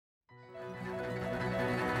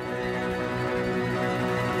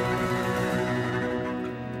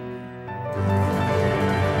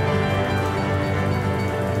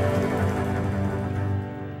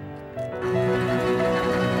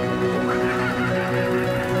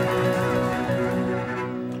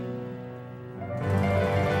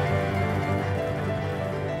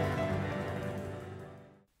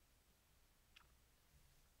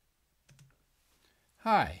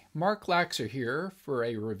Mark Laxer here for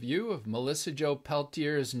a review of Melissa Jo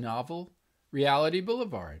Peltier's novel, Reality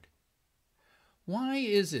Boulevard. Why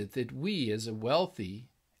is it that we, as a wealthy,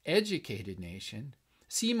 educated nation,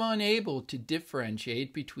 seem unable to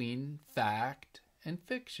differentiate between fact and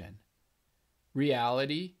fiction,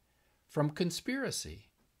 reality from conspiracy?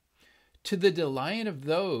 To the delight of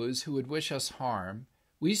those who would wish us harm,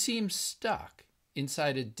 we seem stuck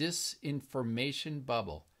inside a disinformation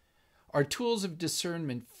bubble. Our tools of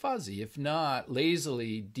discernment fuzzy, if not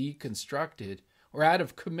lazily deconstructed or out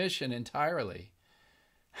of commission entirely.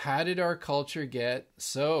 How did our culture get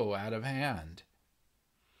so out of hand?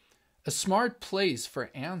 A smart place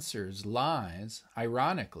for answers lies,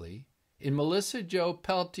 ironically, in Melissa Jo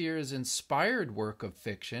Peltier's inspired work of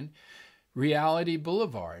fiction, Reality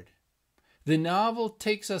Boulevard. The novel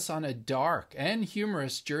takes us on a dark and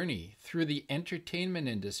humorous journey through the entertainment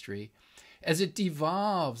industry as it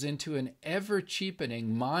devolves into an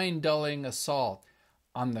ever-cheapening, mind-dulling assault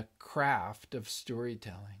on the craft of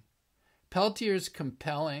storytelling. Peltier's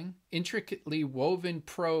compelling, intricately woven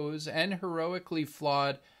prose and heroically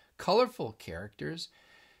flawed, colorful characters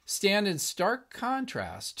stand in stark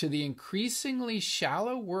contrast to the increasingly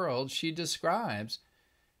shallow world she describes,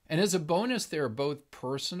 and as a bonus there are both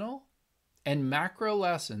personal and macro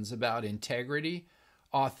lessons about integrity,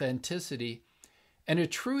 authenticity, and a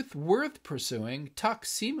truth worth pursuing tucked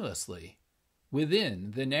seamlessly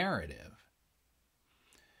within the narrative.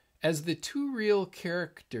 As the two real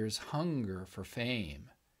characters hunger for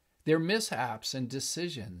fame, their mishaps and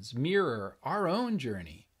decisions mirror our own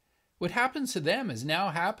journey. What happens to them is now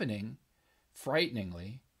happening,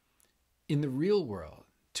 frighteningly, in the real world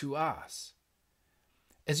to us.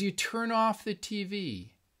 As you turn off the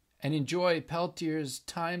TV and enjoy Peltier's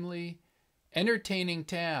timely, entertaining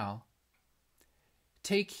tale,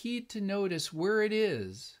 take heed to notice where it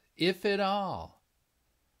is, if at all,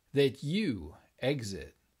 that you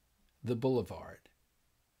exit the boulevard.